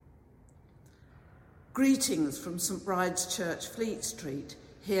Greetings from St Bride's Church, Fleet Street,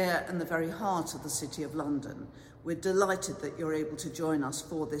 here in the very heart of the City of London. We're delighted that you're able to join us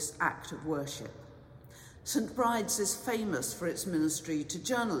for this act of worship. St Bride's is famous for its ministry to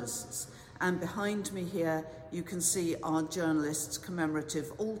journalists, and behind me here you can see our journalists'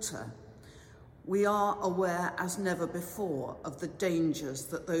 commemorative altar. We are aware as never before of the dangers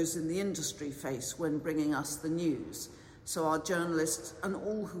that those in the industry face when bringing us the news, so our journalists and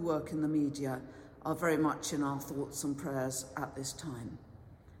all who work in the media are very much in our thoughts and prayers at this time.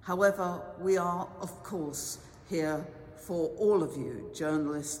 However, we are, of course, here for all of you,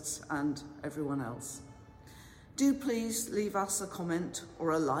 journalists and everyone else. Do please leave us a comment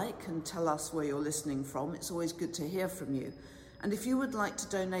or a like and tell us where you're listening from. It's always good to hear from you. And if you would like to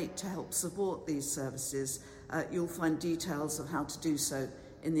donate to help support these services, you'll find details of how to do so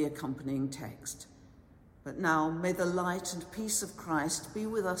in the accompanying text. But now, may the light and peace of Christ be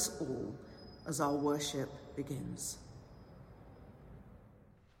with us all as our worship begins.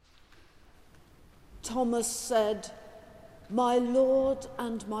 Thomas said, "My Lord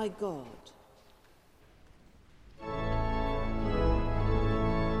and my God."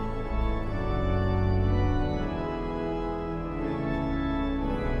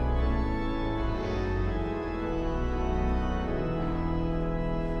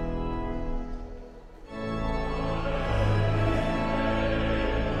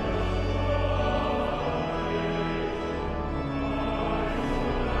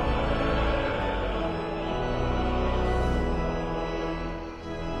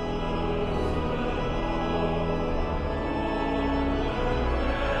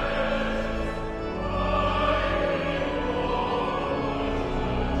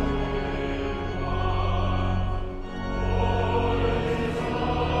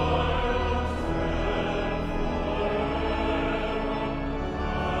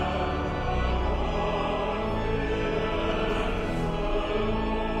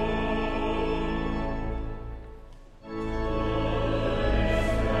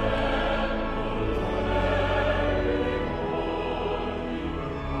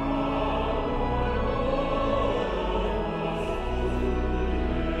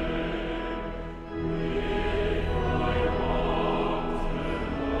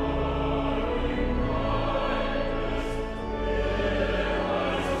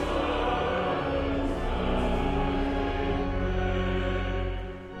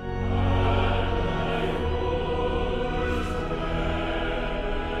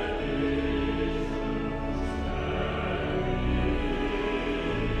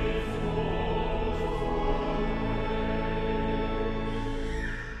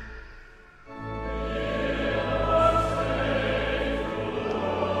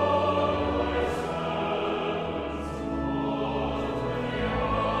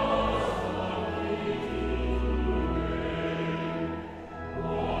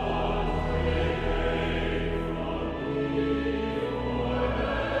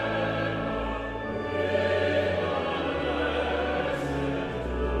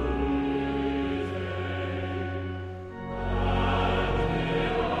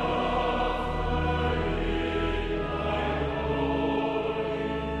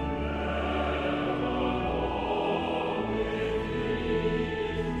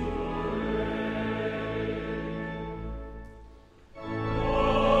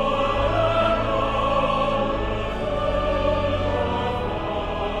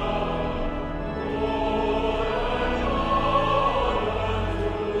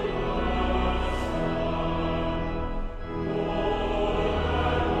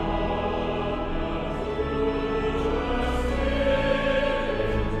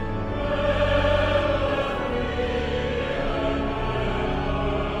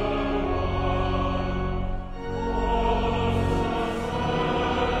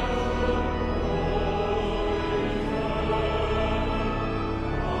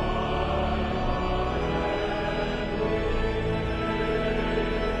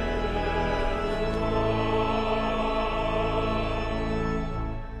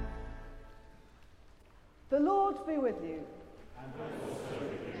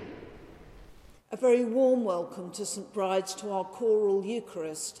 A very warm welcome to St Bride's, to our choral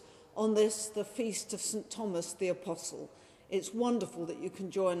Eucharist on this, the feast of St Thomas the Apostle. It's wonderful that you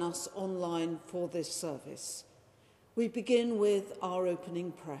can join us online for this service. We begin with our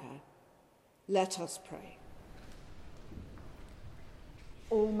opening prayer. Let us pray.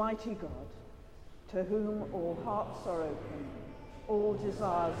 Almighty God, to whom all hearts are open, all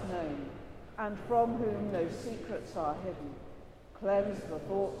desires known, and from whom no secrets are hidden, cleanse the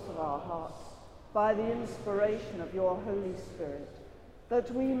thoughts of our hearts by the inspiration of your Holy Spirit, that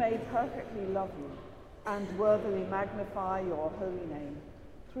we may perfectly love you and worthily magnify your holy name,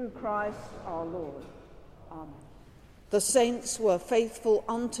 through Christ our Lord. Amen. The saints were faithful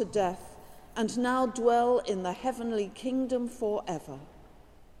unto death, and now dwell in the heavenly kingdom forever.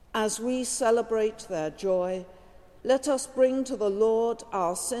 As we celebrate their joy, let us bring to the Lord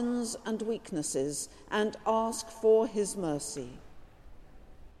our sins and weaknesses and ask for his mercy.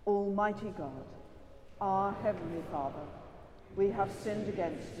 Almighty God, our heavenly Father, we have sinned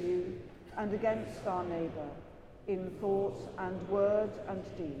against you and against our neighbour, in thought and word and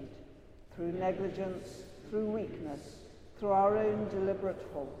deed, through negligence, through weakness, through our own deliberate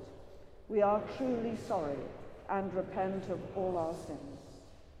fault. We are truly sorry and repent of all our sins.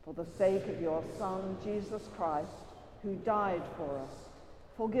 For the sake of your Son, Jesus Christ, who died for us,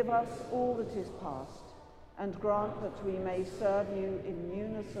 forgive us all that is past, and grant that we may serve you in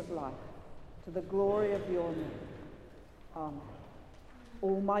newness of life, to the glory of your name. Amen.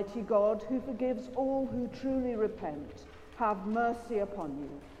 Almighty God, who forgives all who truly repent, have mercy upon you,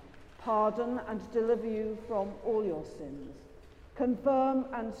 pardon and deliver you from all your sins, confirm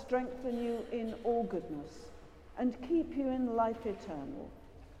and strengthen you in all goodness, and keep you in life eternal,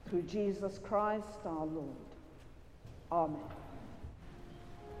 through Jesus Christ our Lord. Amen.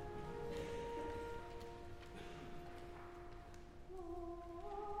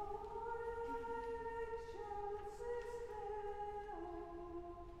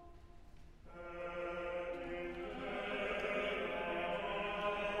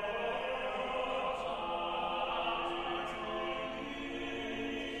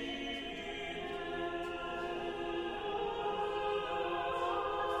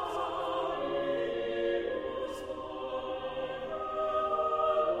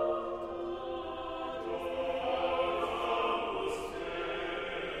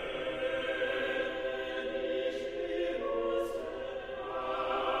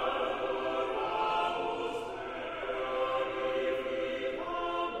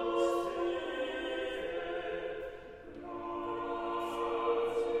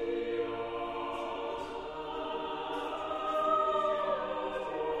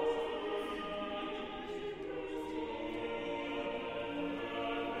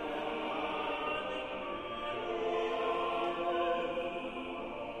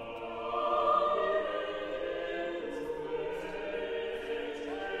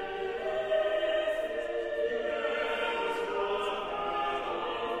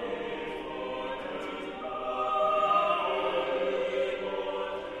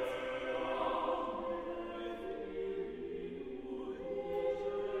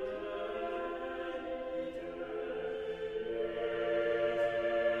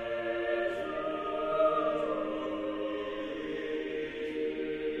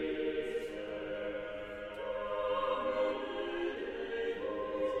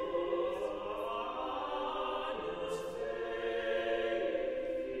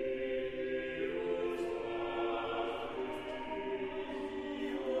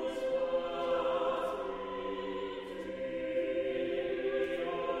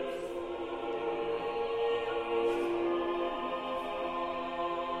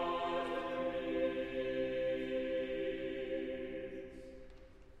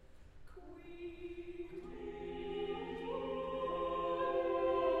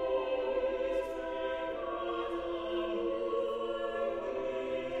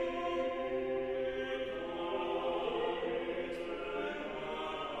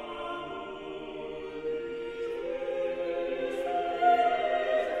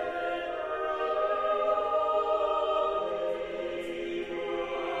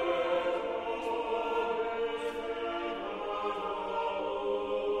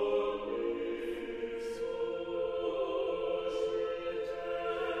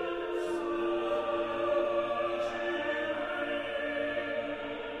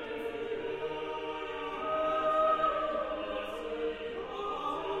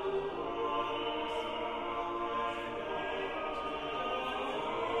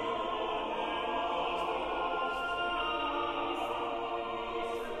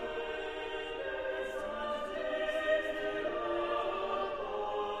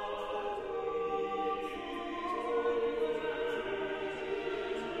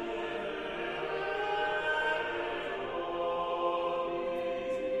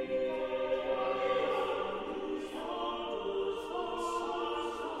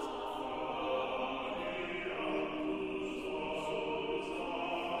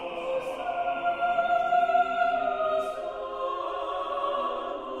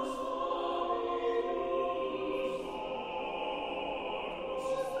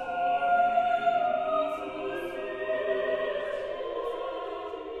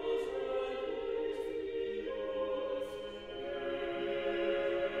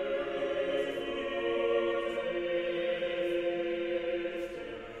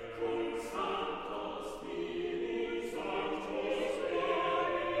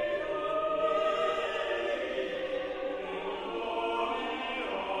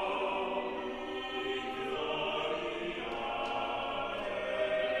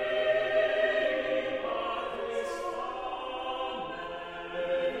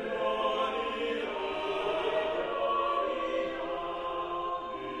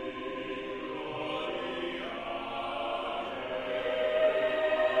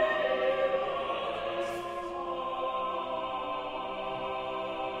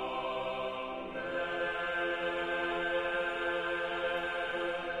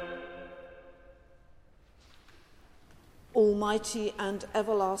 Almighty and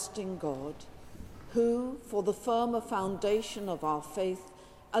everlasting God, who, for the firmer foundation of our faith,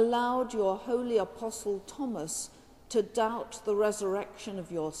 allowed your holy apostle Thomas to doubt the resurrection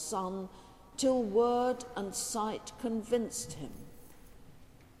of your Son, till word and sight convinced him.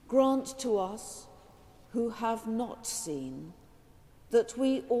 Grant to us, who have not seen, that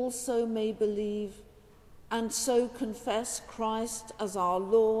we also may believe, and so confess Christ as our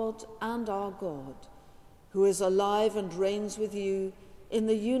Lord and our God, who is alive and reigns with you in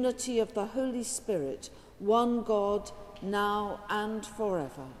the unity of the Holy Spirit, one God, now and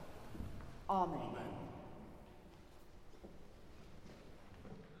forever. Amen.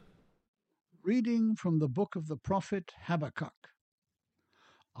 Reading from the book of the prophet Habakkuk.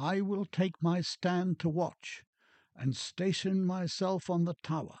 I will take my stand to watch, and station myself on the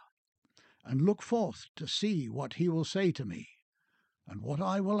tower, and look forth to see what he will say to me, and what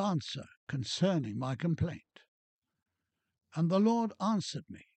I will answer concerning my complaint. And the Lord answered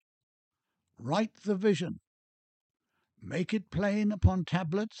me, Write the vision, make it plain upon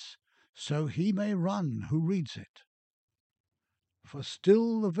tablets, so he may run who reads it. For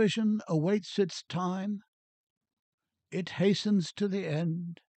still the vision awaits its time, it hastens to the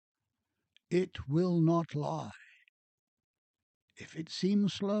end, it will not lie. If it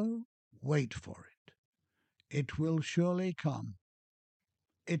seems slow, wait for it. It will surely come.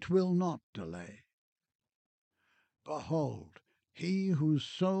 It will not delay. Behold, he whose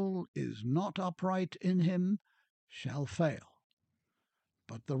soul is not upright in him shall fail,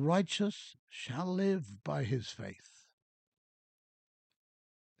 but the righteous shall live by his faith.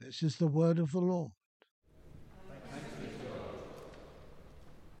 This is the word of the Lord.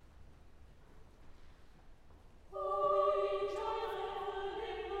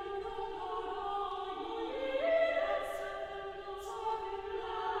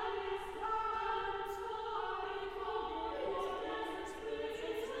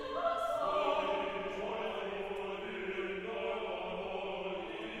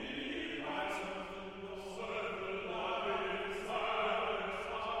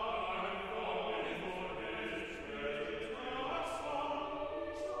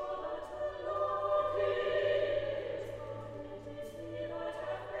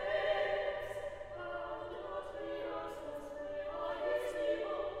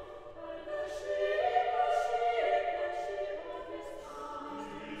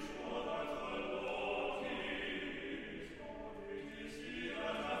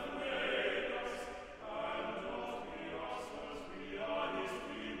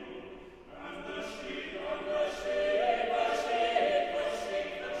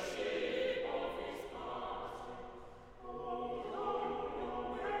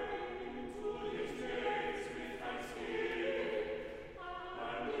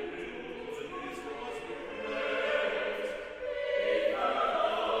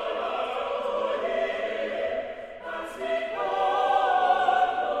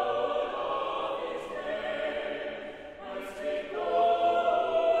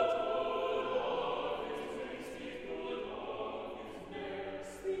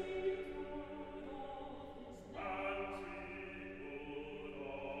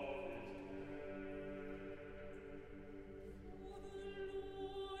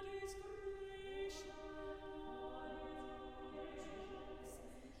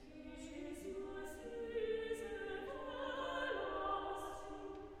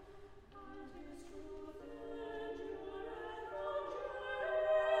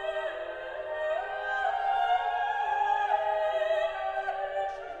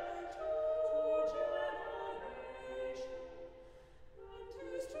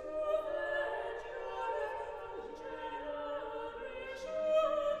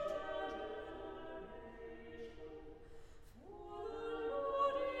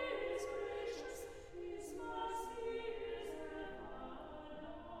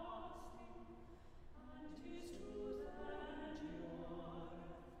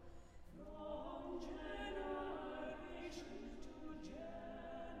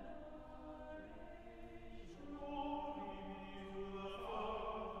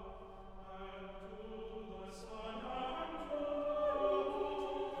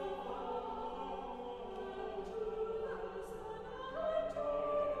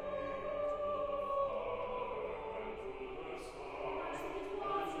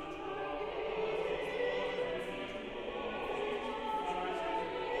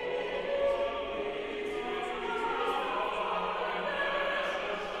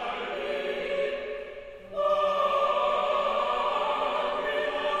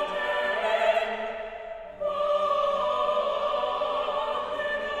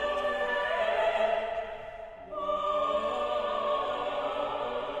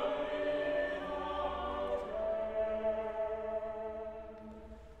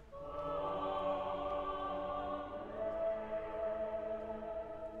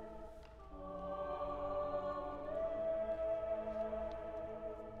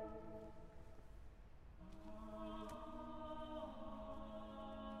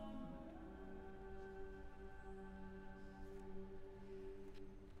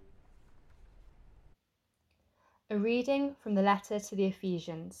 A reading from the letter to the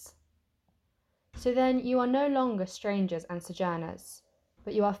Ephesians. So then you are no longer strangers and sojourners,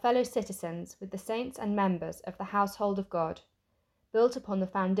 but you are fellow citizens with the saints and members of the household of God, built upon the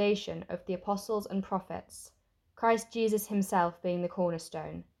foundation of the apostles and prophets, Christ Jesus himself being the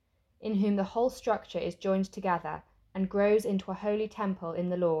cornerstone, in whom the whole structure is joined together and grows into a holy temple in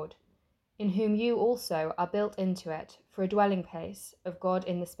the Lord, in whom you also are built into it for a dwelling place of God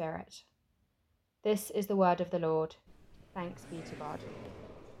in the Spirit. This is the word of the Lord. Thanks be to God.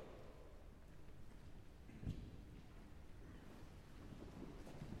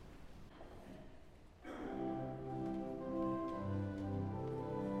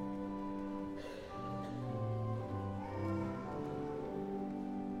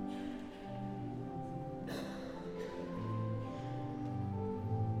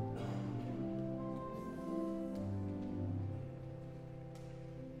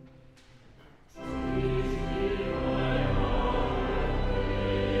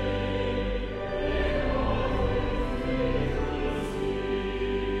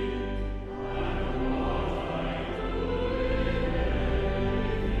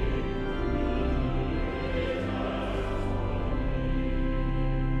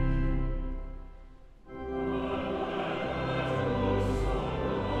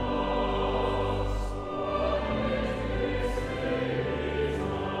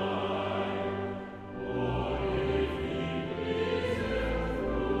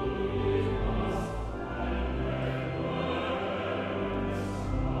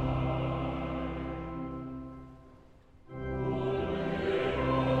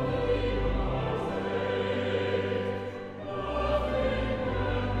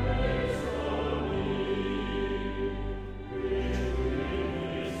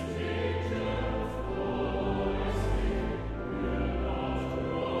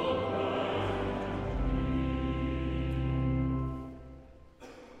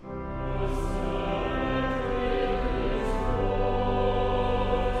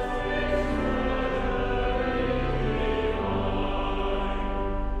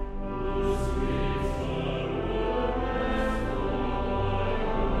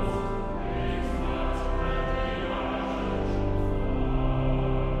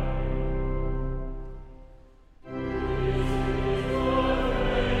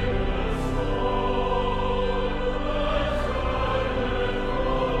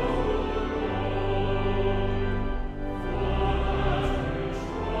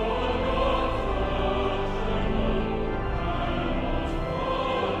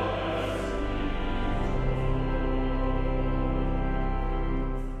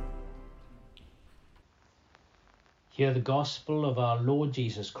 Hear the gospel of our Lord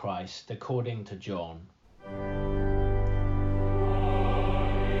Jesus Christ according to John.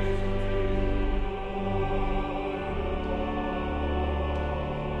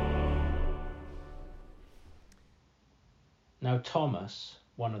 Now Thomas,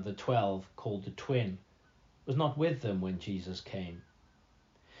 one of the 12, called the twin, was not with them when Jesus came.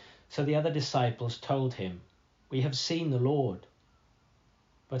 So the other disciples told him, "We have seen the Lord."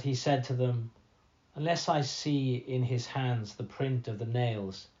 But he said to them, "Unless I see in his hands the print of the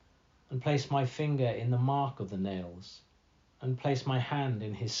nails, and place my finger in the mark of the nails, and place my hand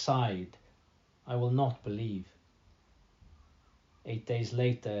in his side, I will not believe." 8 days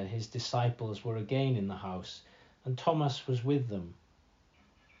later, his disciples were again in the house, and Thomas was with them.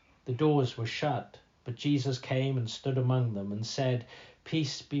 The doors were shut, but Jesus came and stood among them and said,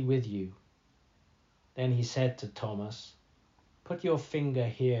 "Peace be with you." Then he said to Thomas, "Put your finger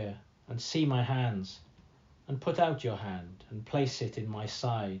here and see my hands, and put out your hand and place it in my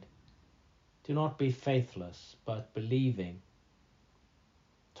side. Do not be faithless, but believing."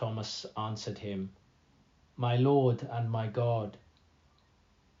 Thomas answered him, "My Lord and my God."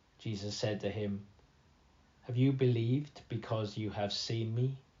 Jesus said to him, "Have you believed because you have seen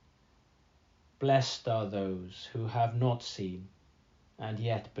me? Blessed are those who have not seen and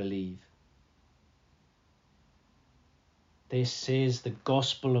yet believe." This is the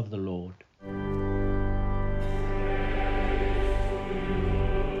gospel of the Lord.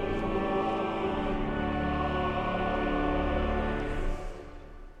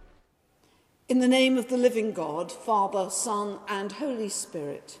 In the name of the living God, Father, Son, and Holy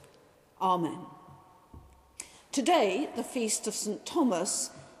Spirit. Amen. Today, the feast of St.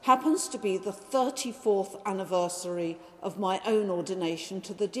 Thomas happens to be the 34th anniversary of my own ordination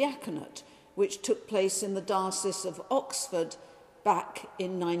to the diaconate, which took place in the Diocese of Oxford back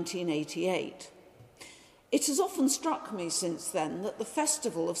in 1988. It has often struck me since then that the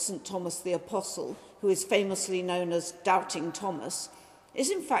festival of St. Thomas the Apostle, who is famously known as Doubting Thomas, is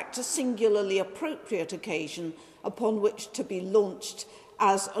in fact a singularly appropriate occasion upon which to be launched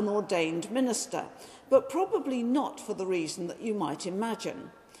as an ordained minister, but probably not for the reason that you might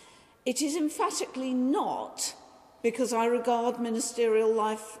imagine. It is emphatically not because I regard ministerial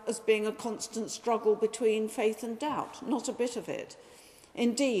life as being a constant struggle between faith and doubt, not a bit of it.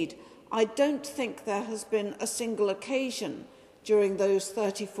 Indeed, I don't think there has been a single occasion during those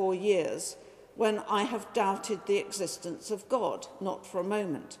 34 years when I have doubted the existence of God, not for a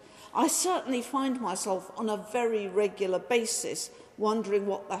moment. I certainly find myself on a very regular basis wondering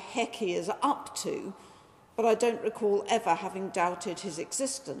what the heck he is up to, but I don't recall ever having doubted his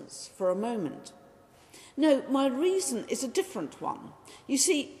existence for a moment. No, my reason is a different one. You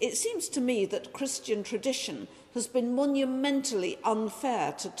see, it seems to me that Christian tradition has been monumentally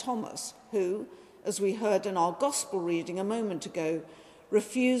unfair to Thomas, who, as we heard in our gospel reading a moment ago,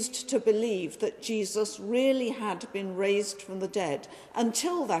 refused to believe that Jesus really had been raised from the dead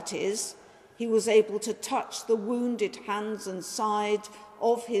until, that is, he was able to touch the wounded hands and side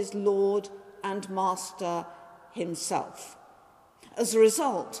of his Lord and Master himself. As a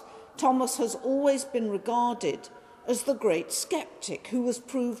result, Thomas has always been regarded as the great skeptic who was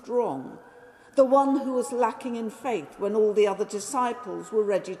proved wrong, the one who was lacking in faith when all the other disciples were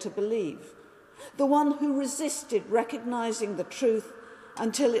ready to believe, the one who resisted recognizing the truth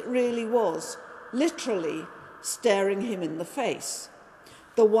until it really was, literally, staring him in the face,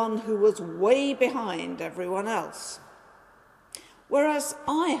 the one who was way behind everyone else. Whereas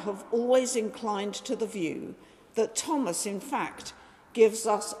I have always inclined to the view that Thomas, in fact, gives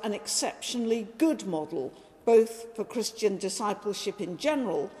us an exceptionally good model, both for Christian discipleship in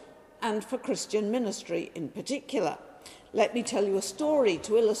general and for Christian ministry in particular. Let me tell you a story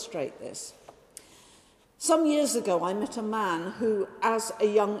to illustrate this. Some years ago, I met a man who, as a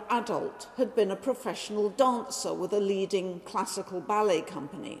young adult, had been a professional dancer with a leading classical ballet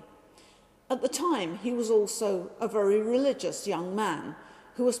company. At the time, he was also a very religious young man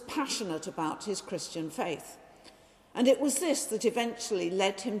who was passionate about his Christian faith. And it was this that eventually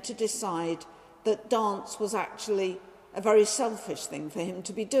led him to decide that dance was actually a very selfish thing for him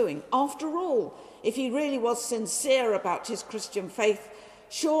to be doing. After all, if he really was sincere about his Christian faith,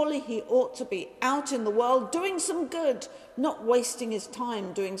 surely he ought to be out in the world doing some good, not wasting his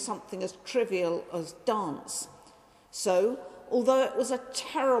time doing something as trivial as dance. So, although it was a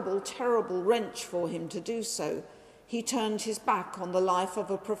terrible, terrible wrench for him to do so, he turned his back on the life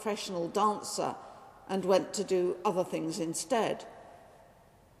of a professional dancer and went to do other things instead.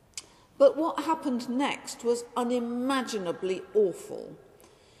 But what happened next was unimaginably awful,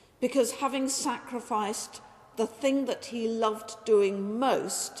 because having sacrificed the thing that he loved doing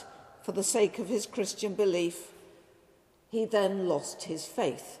most for the sake of his Christian belief, he then lost his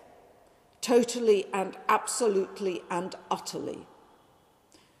faith, totally and absolutely and utterly.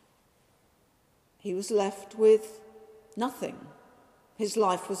 He was left with nothing. His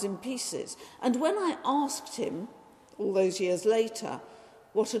life was in pieces. And when I asked him, all those years later,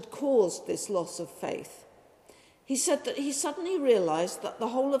 what had caused this loss of faith, he said that he suddenly realized that the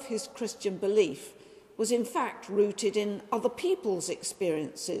whole of his Christian belief was in fact rooted in other people's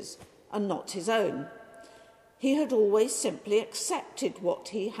experiences and not his own. He had always simply accepted what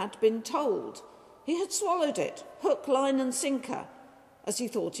he had been told. He had swallowed it, hook, line and sinker, as he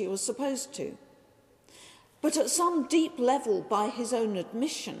thought he was supposed to. But at some deep level, by his own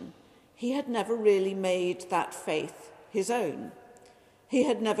admission, he had never really made that faith his own. He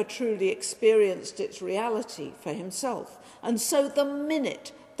had never truly experienced its reality for himself. And so the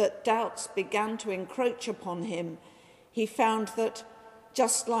minute that doubts began to encroach upon him, he found that,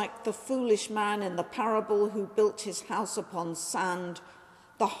 just like the foolish man in the parable who built his house upon sand,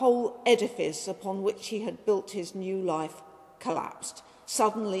 the whole edifice upon which he had built his new life collapsed,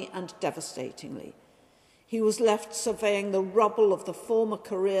 suddenly and devastatingly. He was left surveying the rubble of the former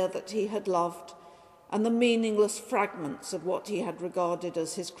career that he had loved and the meaningless fragments of what he had regarded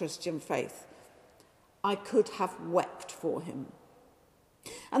as his Christian faith. I could have wept for him.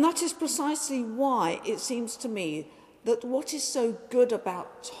 And that is precisely why it seems to me that what is so good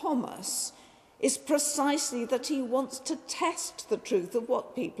about Thomas is precisely that he wants to test the truth of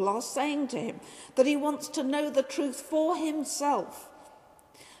what people are saying to him, that he wants to know the truth for himself.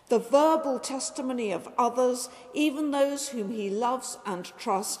 The verbal testimony of others, even those whom he loves and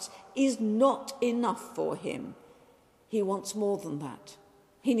trusts, is not enough for him. He wants more than that.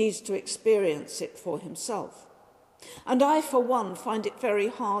 He needs to experience it for himself. And I, for one, find it very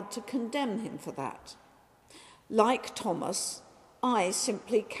hard to condemn him for that. Like Thomas, I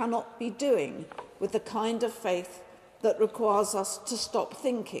simply cannot be doing with the kind of faith that requires us to stop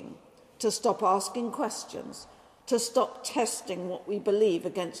thinking, to stop asking questions, to stop testing what we believe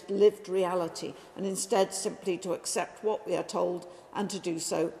against lived reality and instead simply to accept what we are told and to do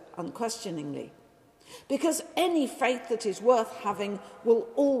so unquestioningly. Because any faith that is worth having will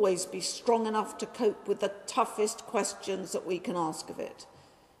always be strong enough to cope with the toughest questions that we can ask of it.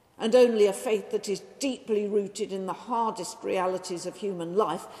 And only a faith that is deeply rooted in the hardest realities of human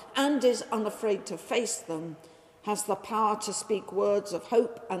life and is unafraid to face them has the power to speak words of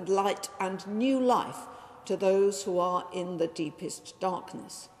hope and light and new life to those who are in the deepest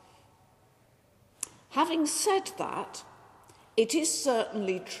darkness. Having said that, it is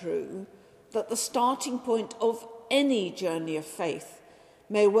certainly true that the starting point of any journey of faith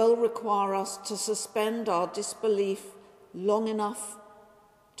may well require us to suspend our disbelief long enough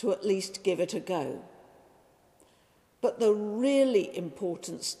to at least give it a go. But the really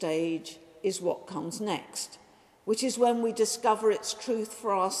important stage is what comes next, which is when we discover its truth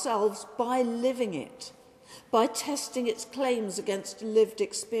for ourselves by living it, by testing its claims against lived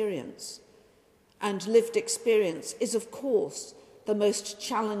experience. And lived experience is, of course, the most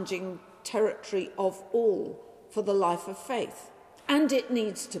challenging territory of all for the life of faith, and it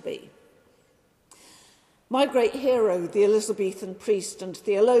needs to be. My great hero, the Elizabethan priest and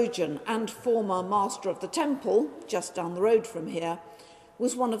theologian and former master of the temple, just down the road from here,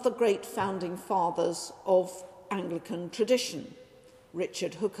 was one of the great founding fathers of Anglican tradition,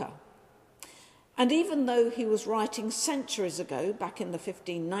 Richard Hooker. And even though he was writing centuries ago, back in the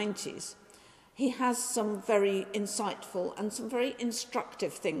 1590s, he has some very insightful and some very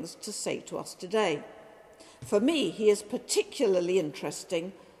instructive things to say to us today. For me, he is particularly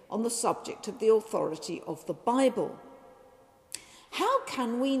interesting on the subject of the authority of the Bible. How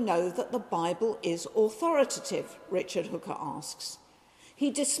can we know that the Bible is authoritative? Richard Hooker asks. He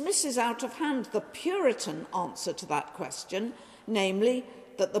dismisses out of hand the Puritan answer to that question, namely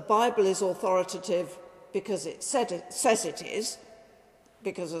that the Bible is authoritative because it says it is,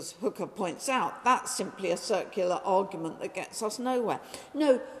 because, as Hooker points out, that's simply a circular argument that gets us nowhere.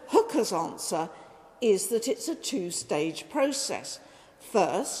 No, Hooker's answer is that it's a two-stage process.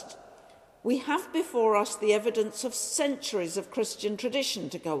 First, we have before us the evidence of centuries of Christian tradition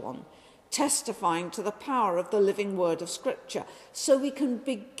to go on, testifying to the power of the living word of Scripture. So we can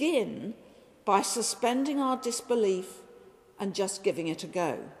begin by suspending our disbelief and just giving it a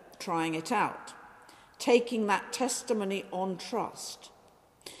go, trying it out, taking that testimony on trust.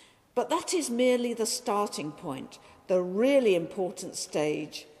 But that is merely the starting point. The really important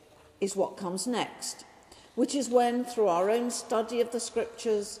stage is what comes next, which is when, through our own study of the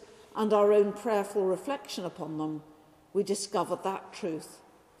Scriptures and our own prayerful reflection upon them, we discover that truth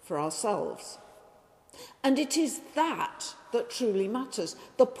for ourselves. And it is that that truly matters,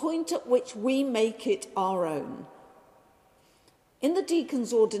 the point at which we make it our own. In the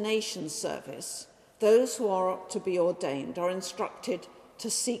deacon's ordination service, those who are to be ordained are instructed to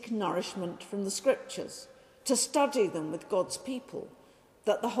seek nourishment from the Scriptures, to study them with God's people,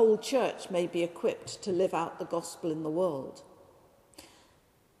 that the whole church may be equipped to live out the gospel in the world.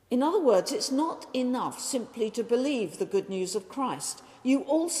 In other words, it's not enough simply to believe the good news of Christ. You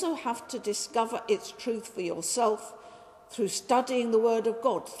also have to discover its truth for yourself through studying the Word of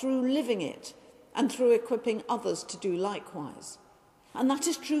God, through living it, and through equipping others to do likewise. And that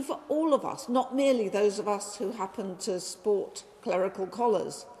is true for all of us, not merely those of us who happen to sport clerical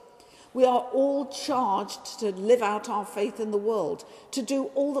collars. We are all charged to live out our faith in the world, to do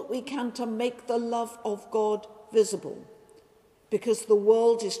all that we can to make the love of God visible, because the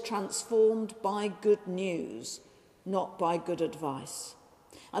world is transformed by good news, not by good advice.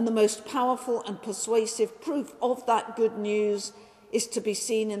 And the most powerful and persuasive proof of that good news is to be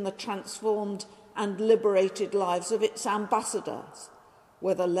seen in the transformed and liberated lives of its ambassadors,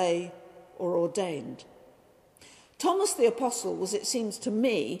 whether lay or ordained. Thomas the Apostle was, it seems to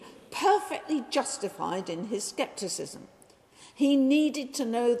me, perfectly justified in his scepticism. He needed to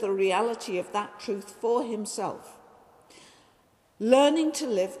know the reality of that truth for himself. Learning to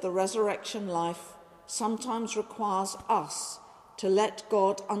live the resurrection life sometimes requires us to let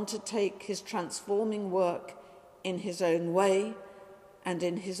God undertake his transforming work in his own way and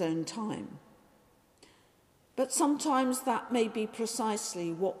in his own time. But sometimes that may be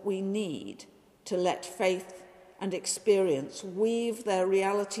precisely what we need to let faith and experience weave their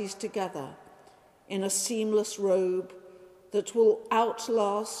realities together in a seamless robe that will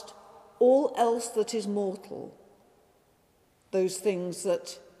outlast all else that is mortal, those things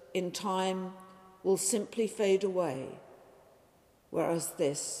that in time will simply fade away, whereas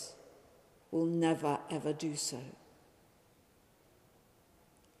this will never, ever do so.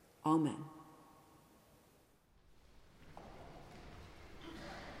 Amen.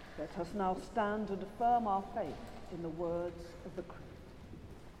 Let us now stand and affirm our faith in the words of the Creed.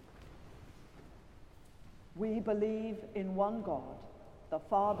 We believe in one God, the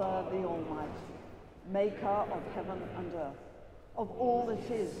Father, the Almighty, maker of heaven and earth, of all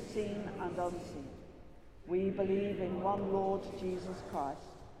that is seen and unseen. We believe in one Lord Jesus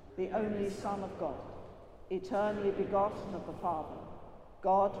Christ, the only Son of God, eternally begotten of the Father,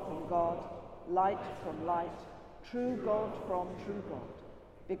 God from God, light from light, true God from true God,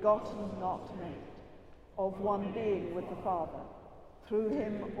 begotten, not made, of one being with the Father. Through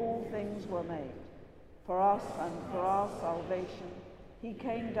him all things were made. For us and for our salvation, he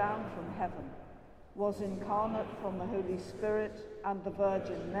came down from heaven, was incarnate from the Holy Spirit and the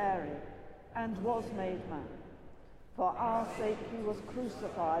Virgin Mary, and was made man. For our sake he was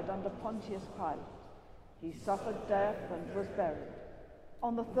crucified under Pontius Pilate. He suffered death and was buried.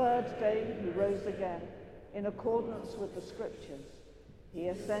 On the third day he rose again, in accordance with the Scriptures. He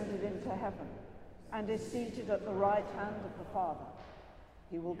ascended into heaven, and is seated at the right hand of the Father.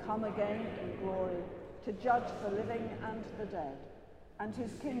 He will come again in glory to judge the living and the dead, and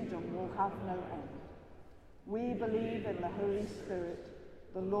his kingdom will have no end. We believe in the Holy Spirit,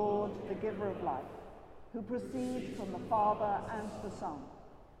 the Lord, the giver of life, who proceeds from the Father and the Son,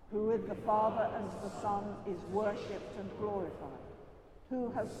 who with the Father and the Son is worshipped and glorified,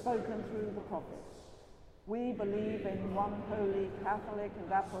 who has spoken through the prophets. We believe in one holy, Catholic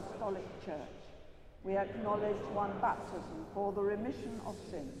and Apostolic Church. We acknowledge one baptism for the remission of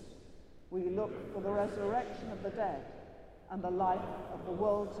sins. We look for the resurrection of the dead and the life of the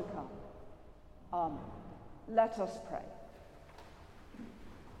world to come. Amen. Let us pray.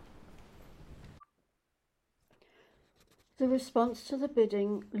 The response to the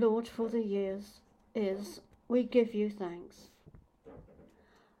bidding, Lord, for the years, is, we give you thanks.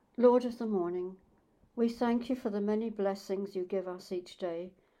 Lord of the morning, we thank you for the many blessings you give us each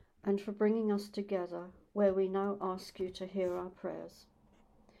day and for bringing us together where we now ask you to hear our prayers.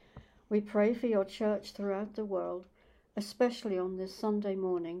 We pray for your church throughout the world, especially on this Sunday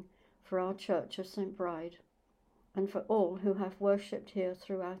morning for our Church of St. Bride, and for all who have worshipped here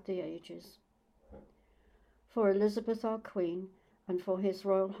throughout the ages. For Elizabeth our Queen, and for His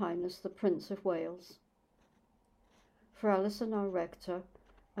Royal Highness the Prince of Wales. For Alison our Rector,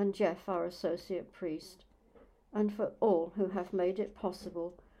 and Jeff our Associate Priest, and for all who have made it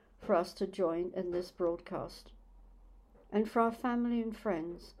possible for us to join in this broadcast, and for our family and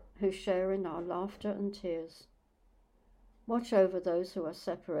friends who share in our laughter and tears. Watch over those who are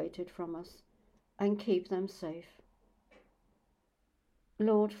separated from us and keep them safe.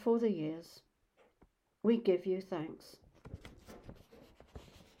 Lord, for the years, we give you thanks.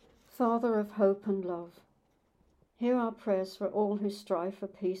 Father of hope and love, hear our prayers for all who strive for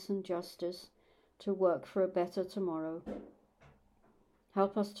peace and justice to work for a better tomorrow.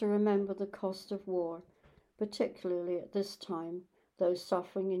 Help us to remember the cost of war, particularly at this time, those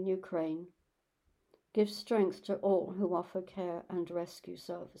suffering in Ukraine. Give strength to all who offer care and rescue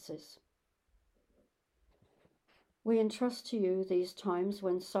services. We entrust to you these times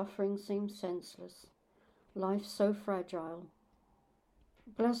when suffering seems senseless, life so fragile.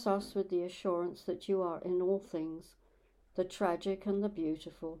 Bless us with the assurance that you are in all things, the tragic and the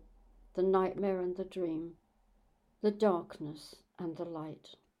beautiful, the nightmare and the dream, the darkness and the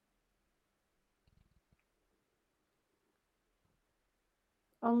light.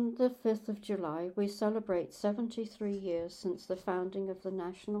 On the 5th of July, we celebrate 73 years since the founding of the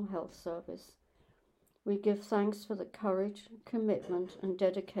National Health Service. We give thanks for the courage, commitment and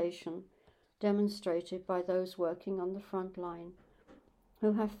dedication demonstrated by those working on the front line,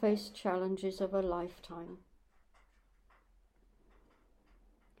 who have faced challenges of a lifetime.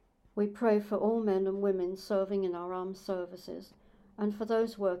 We pray for all men and women serving in our armed services and for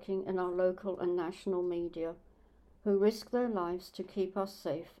those working in our local and national media who risk their lives to keep us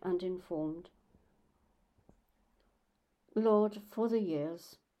safe and informed. Lord, for the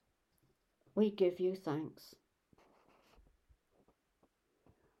years, we give you thanks.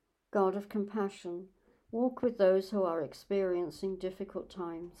 God of compassion, walk with those who are experiencing difficult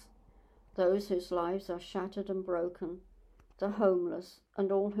times, those whose lives are shattered and broken, the homeless,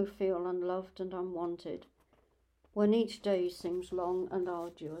 and all who feel unloved and unwanted, when each day seems long and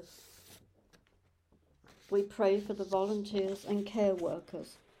arduous. We pray for the volunteers and care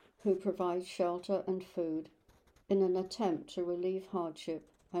workers who provide shelter and food in an attempt to relieve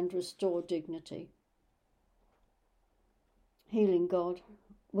hardship and restore dignity. Healing God,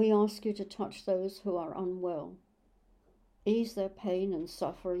 we ask you to touch those who are unwell, ease their pain and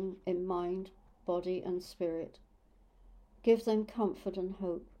suffering in mind, body and spirit. Give them comfort and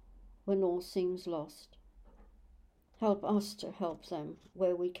hope when all seems lost. Help us to help them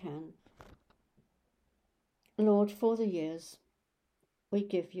where we can. Lord, for the years, we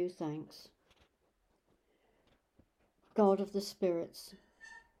give you thanks. God of the spirits,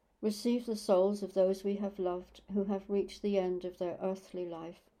 receive the souls of those we have loved who have reached the end of their earthly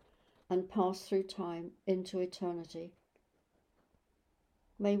life and passed through time into eternity.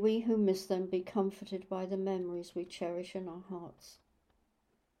 May we who miss them be comforted by the memories we cherish in our hearts.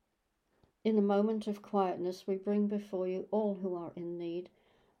 In a moment of quietness, we bring before you all who are in need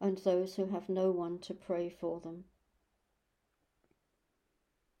and those who have no one to pray for them.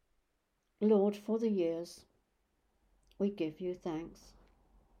 Lord, for the years, we give you thanks.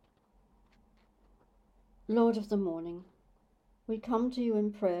 Lord of the morning, we come to you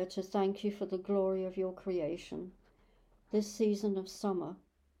in prayer to thank you for the glory of your creation, this season of summer,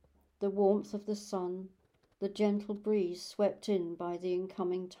 the warmth of the sun, the gentle breeze swept in by the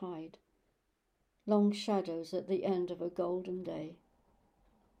incoming tide, long shadows at the end of a golden day.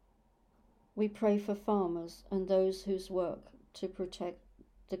 We pray for farmers and those whose work to protect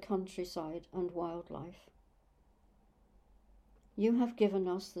the countryside and wildlife. You have given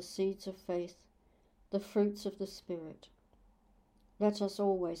us the seeds of faith, the fruits of the Spirit. Let us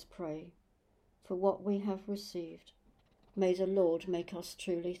always pray for what we have received. May the Lord make us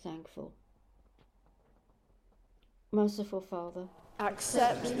truly thankful. Merciful Father,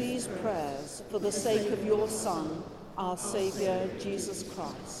 accept these prayers for the sake of your Son, our Saviour, Jesus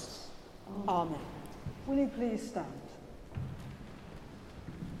Christ. Amen. Will you please stand?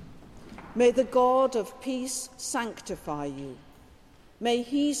 May the God of peace sanctify you. May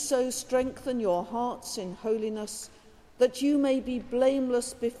he so strengthen your hearts in holiness that you may be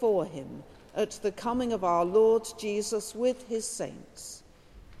blameless before him at the coming of our Lord Jesus with his saints.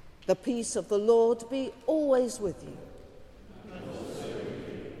 The peace of the Lord be always with you.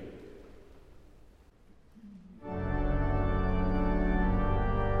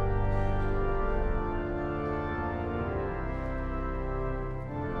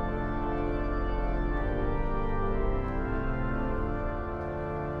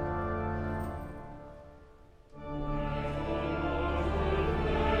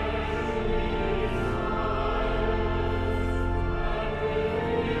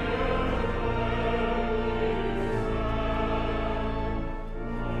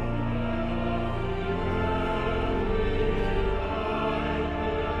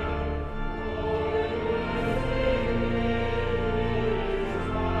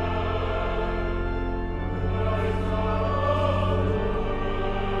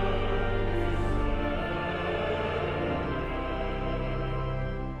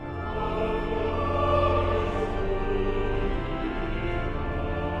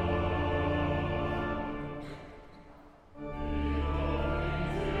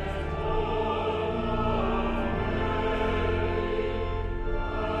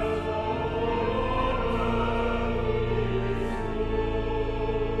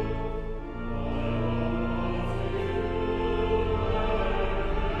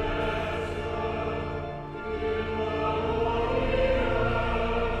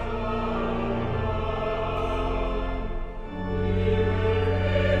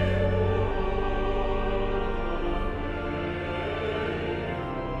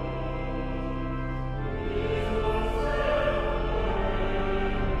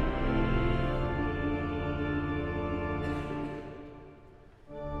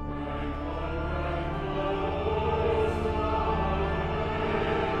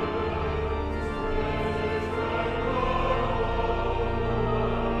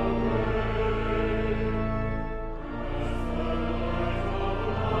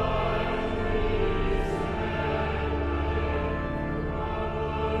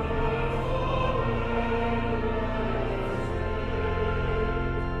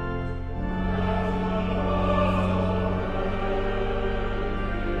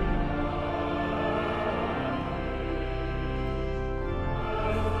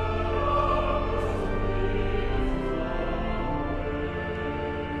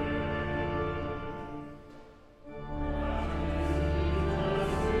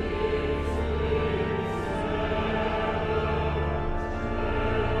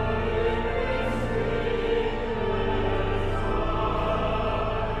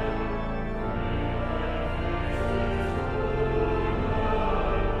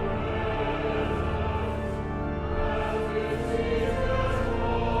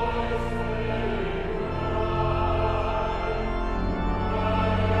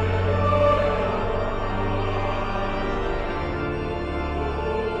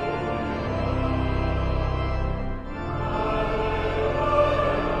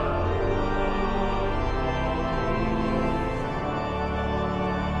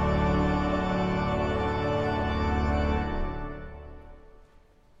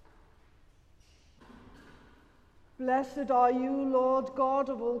 Blessed are you, Lord God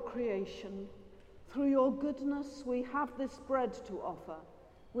of all creation. Through your goodness we have this bread to offer,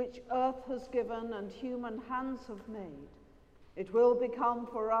 which earth has given and human hands have made. It will become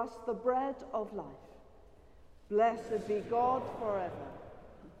for us the bread of life. Blessed be God forever.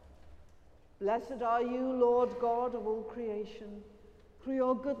 Blessed are you, Lord God of all creation. Through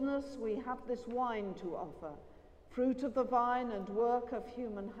your goodness we have this wine to offer, fruit of the vine and work of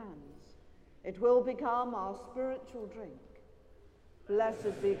human hands. It will become our spiritual drink.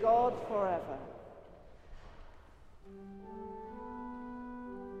 Blessed be God forever.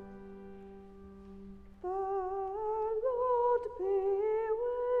 The Lord be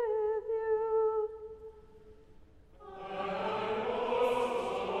with you. And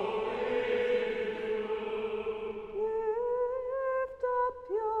also with you. Lift up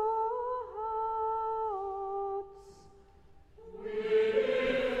your hearts. We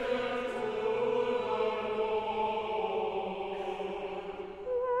lift them to the Lord.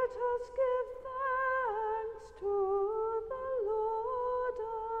 Let us give thanks to the Lord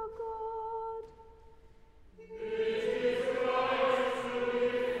our God. It is right to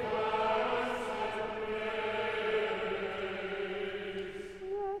give thanks and praise.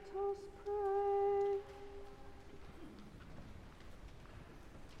 Let us pray.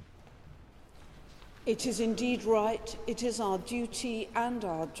 It is indeed right, it is our duty and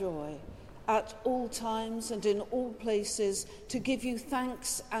our joy, at all times and in all places, to give you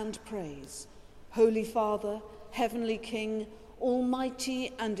thanks and praise. Holy Father, Heavenly King,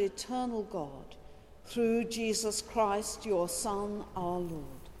 Almighty and eternal God, through Jesus Christ, your Son, our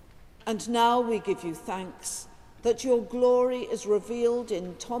Lord. And now we give you thanks that your glory is revealed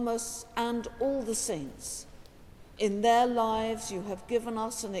in Thomas and all the saints. In their lives you have given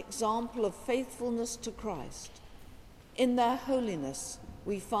us an example of faithfulness to Christ. In their holiness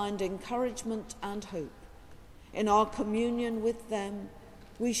we find encouragement and hope. In our communion with them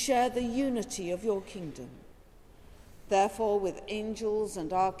we share the unity of your kingdom. Therefore, with angels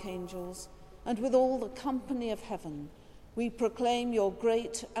and archangels, and with all the company of heaven, we proclaim your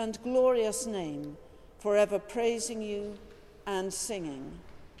great and glorious name, forever praising you and singing.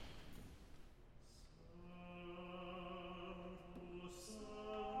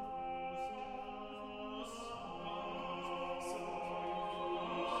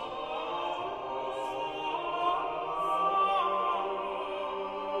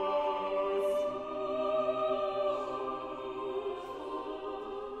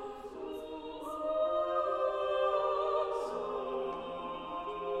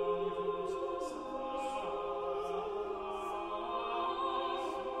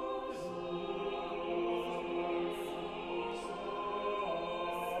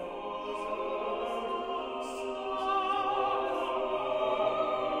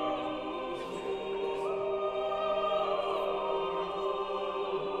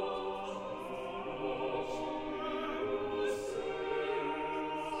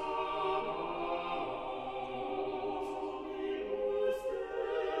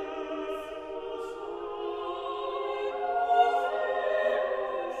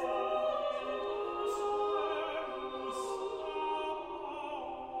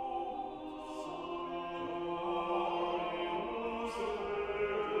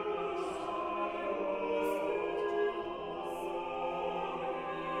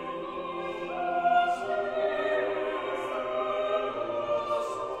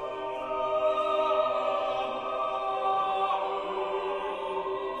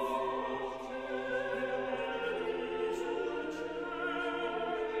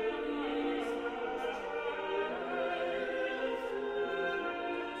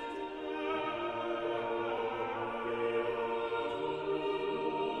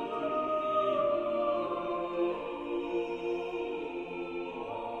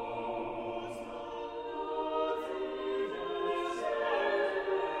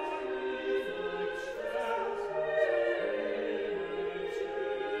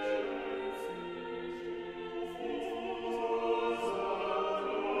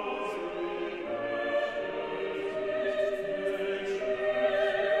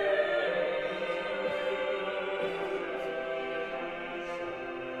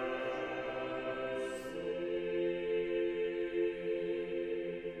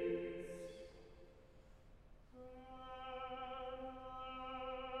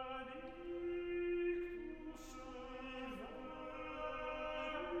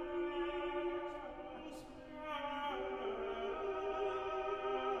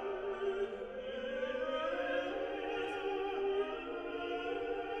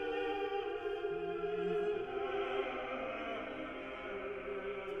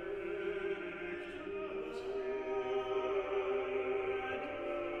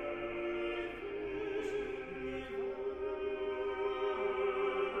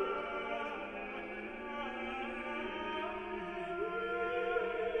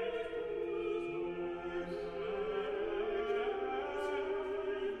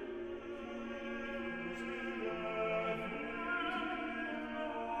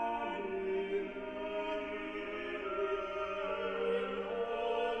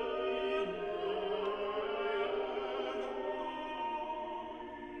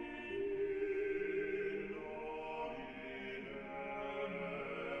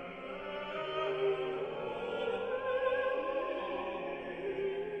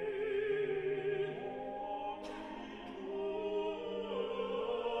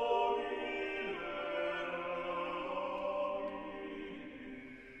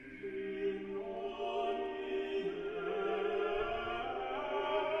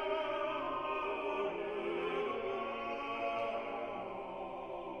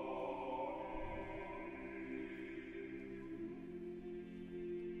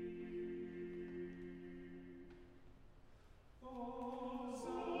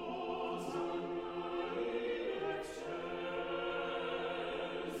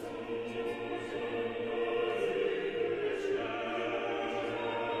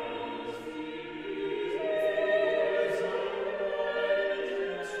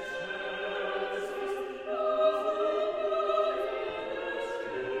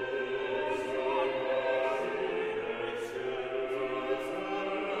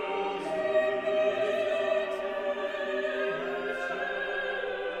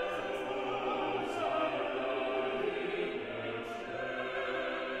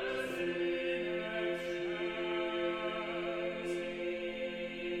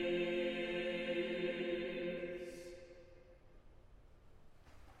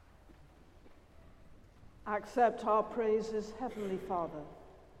 Accept our praises, Heavenly Father,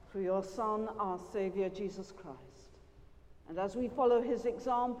 through your Son, our Saviour, Jesus Christ. And as we follow his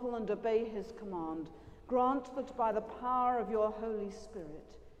example and obey his command, grant that by the power of your Holy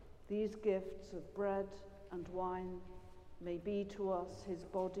Spirit, these gifts of bread and wine may be to us his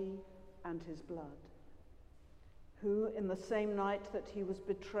body and his blood, who in the same night that he was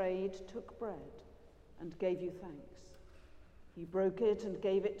betrayed took bread and gave you thanks. He broke it and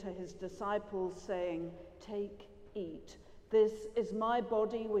gave it to his disciples, saying, "Take, eat. This is my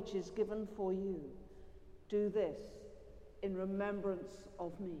body which is given for you. Do this in remembrance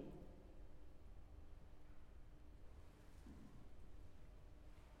of me."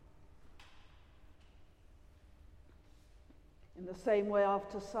 In the same way,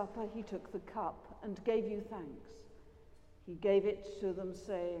 after supper, he took the cup and gave you thanks. He gave it to them,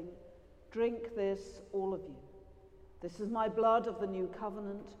 saying, "Drink this, all of you. This is my blood of the new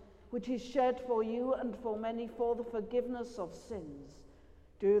covenant, which is shed for you and for many for the forgiveness of sins.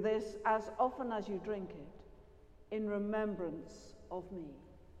 Do this as often as you drink it, in remembrance of me."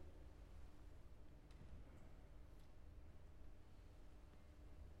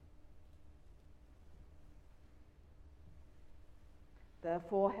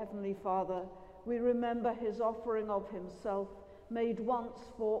 Therefore, Heavenly Father, we remember his offering of himself, made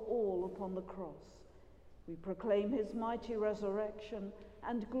once for all upon the cross. We proclaim his mighty resurrection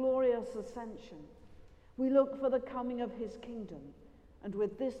and glorious ascension. We look for the coming of his kingdom, and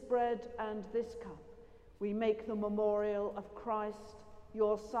with this bread and this cup, we make the memorial of Christ,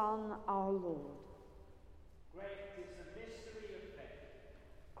 your Son, our Lord. Great is the mystery of faith.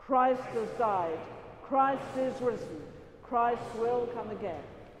 Christ has died. Christ is risen. Christ will come again.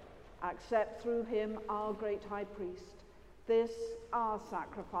 Accept through him, our great high priest, this our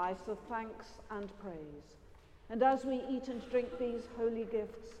sacrifice of thanks and praise. And as we eat and drink these holy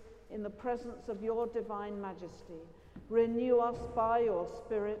gifts in the presence of your divine majesty, renew us by your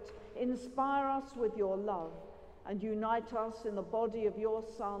Spirit, inspire us with your love, and unite us in the body of your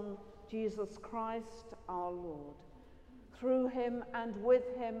Son, Jesus Christ, our Lord. Through him and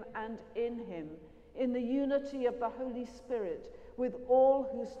with him and in him, in the unity of the Holy Spirit, with all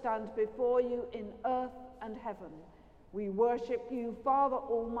who stand before you in earth and heaven, we worship you, Father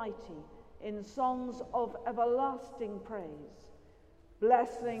Almighty, in songs of everlasting praise.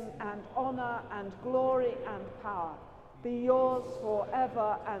 Blessing and honor and glory and power be yours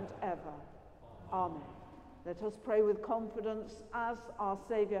forever and ever. Amen. Let us pray with confidence as our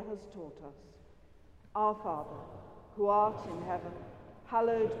Saviour has taught us. Our Father, who art in heaven,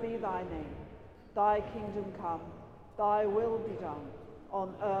 hallowed be thy name. Thy kingdom come, thy will be done,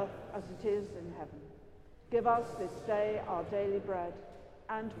 on earth as it is in heaven. Give us this day our daily bread,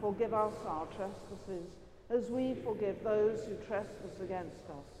 and forgive us our trespasses, as we forgive those who trespass against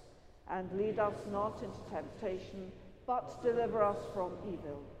us. And lead us not into temptation, but deliver us from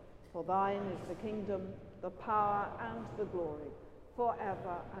evil. For thine is the kingdom, the power, and the glory,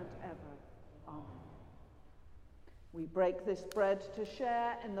 forever and ever. Amen. We break this bread to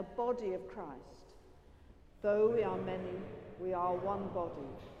share in the body of Christ. Though we are many, we are one body,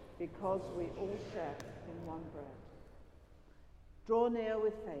 because we all share in one bread. Draw near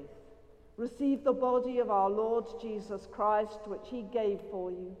with faith. Receive the body of our Lord Jesus Christ, which he gave for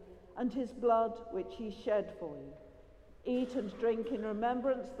you, and his blood, which he shed for you. Eat and drink in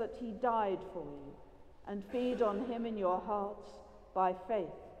remembrance that he died for you, and feed on him in your hearts by faith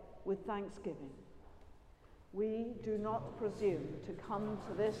with thanksgiving. We do not presume to come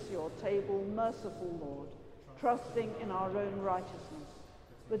to this your table, merciful Lord, trusting in our own righteousness,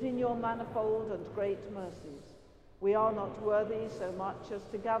 but in your manifold and great mercies. We are not worthy so much as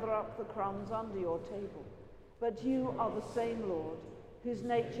to gather up the crumbs under your table, but you are the same Lord, whose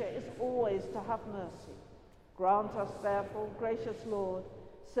nature is always to have mercy. Grant us, therefore, gracious Lord,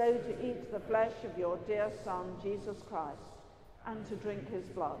 so to eat the flesh of your dear Son, Jesus Christ, and to drink his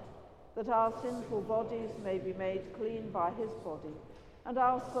blood, that our sinful bodies may be made clean by his body, and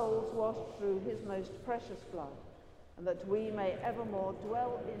our souls washed through his most precious blood, and that we may evermore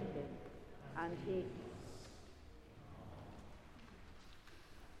dwell in him, and he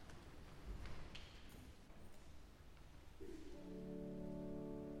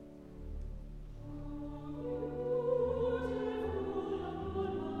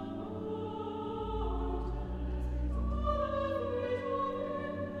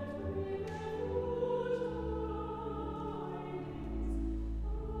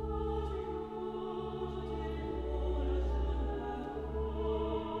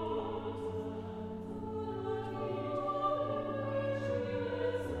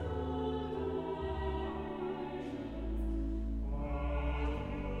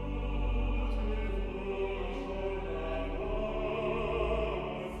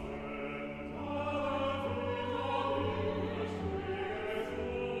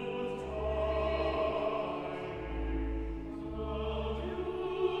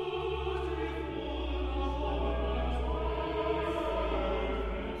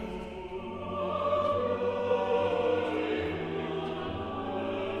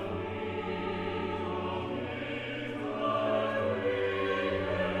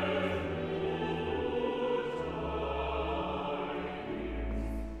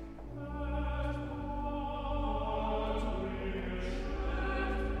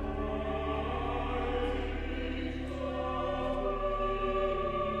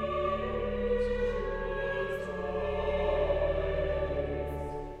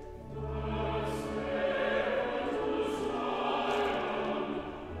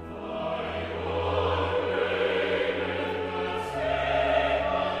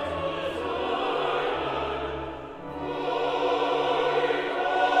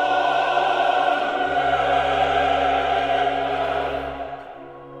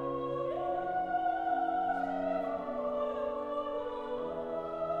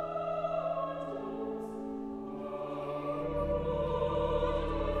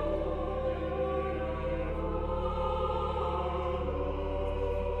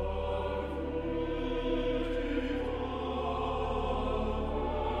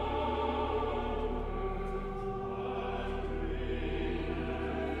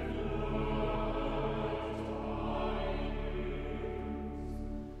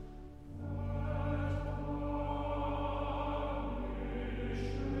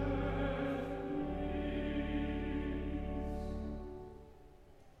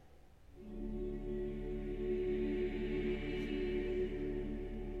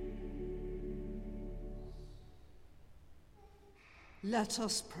Let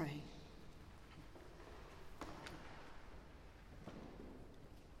us pray.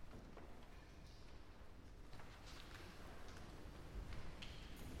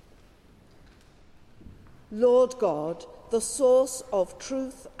 Lord God, the source of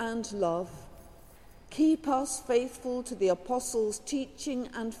truth and love, keep us faithful to the apostles' teaching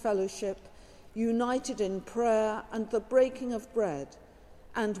and fellowship, united in prayer and the breaking of bread,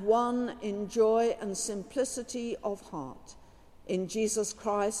 and one in joy and simplicity of heart. In Jesus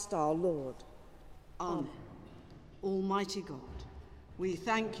Christ our Lord. Amen. Almighty God, we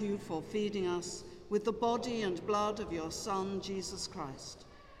thank you for feeding us with the body and blood of your Son, Jesus Christ.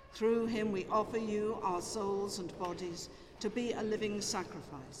 Through him we offer you our souls and bodies to be a living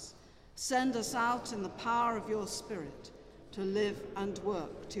sacrifice. Send us out in the power of your Spirit to live and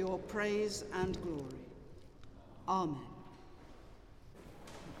work to your praise and glory. Amen.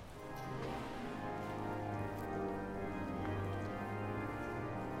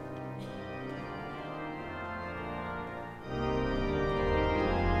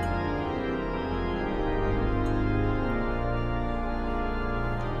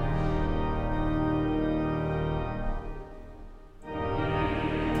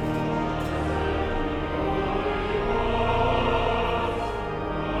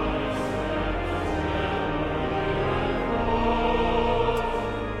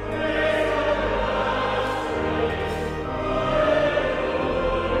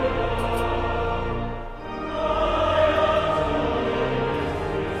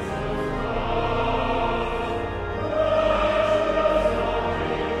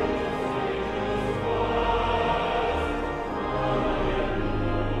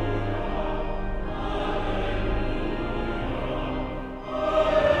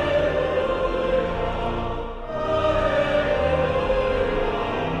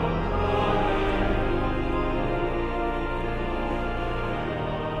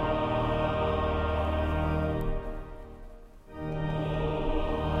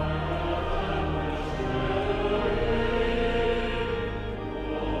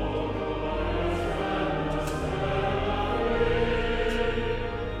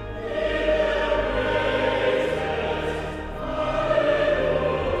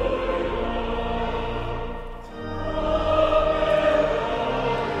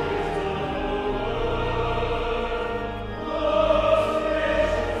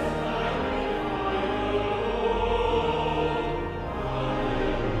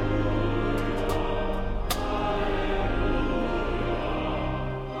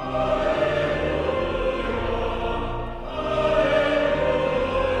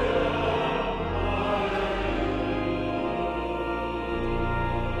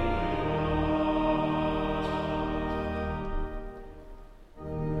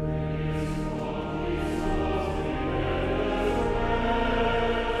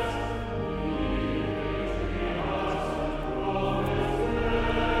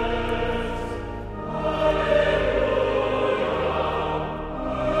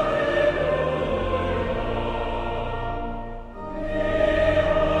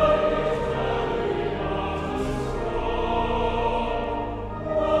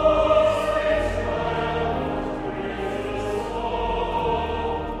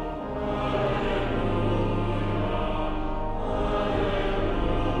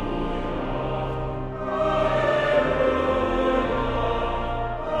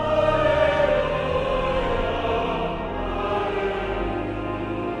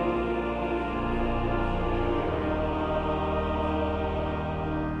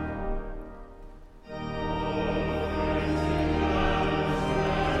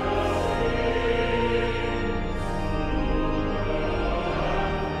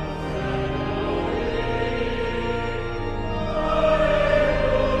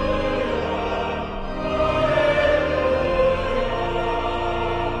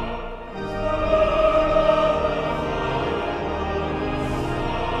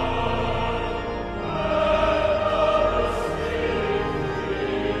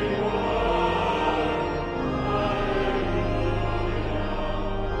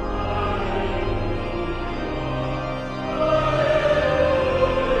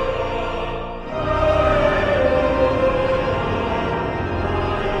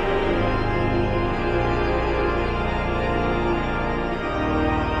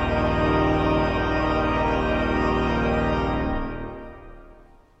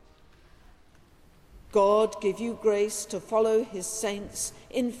 God give you grace to follow his saints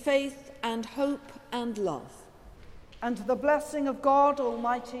in faith and hope and love. And the blessing of God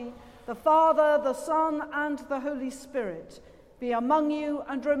Almighty, the Father, the Son, and the Holy Spirit be among you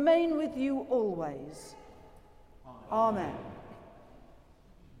and remain with you always. Amen.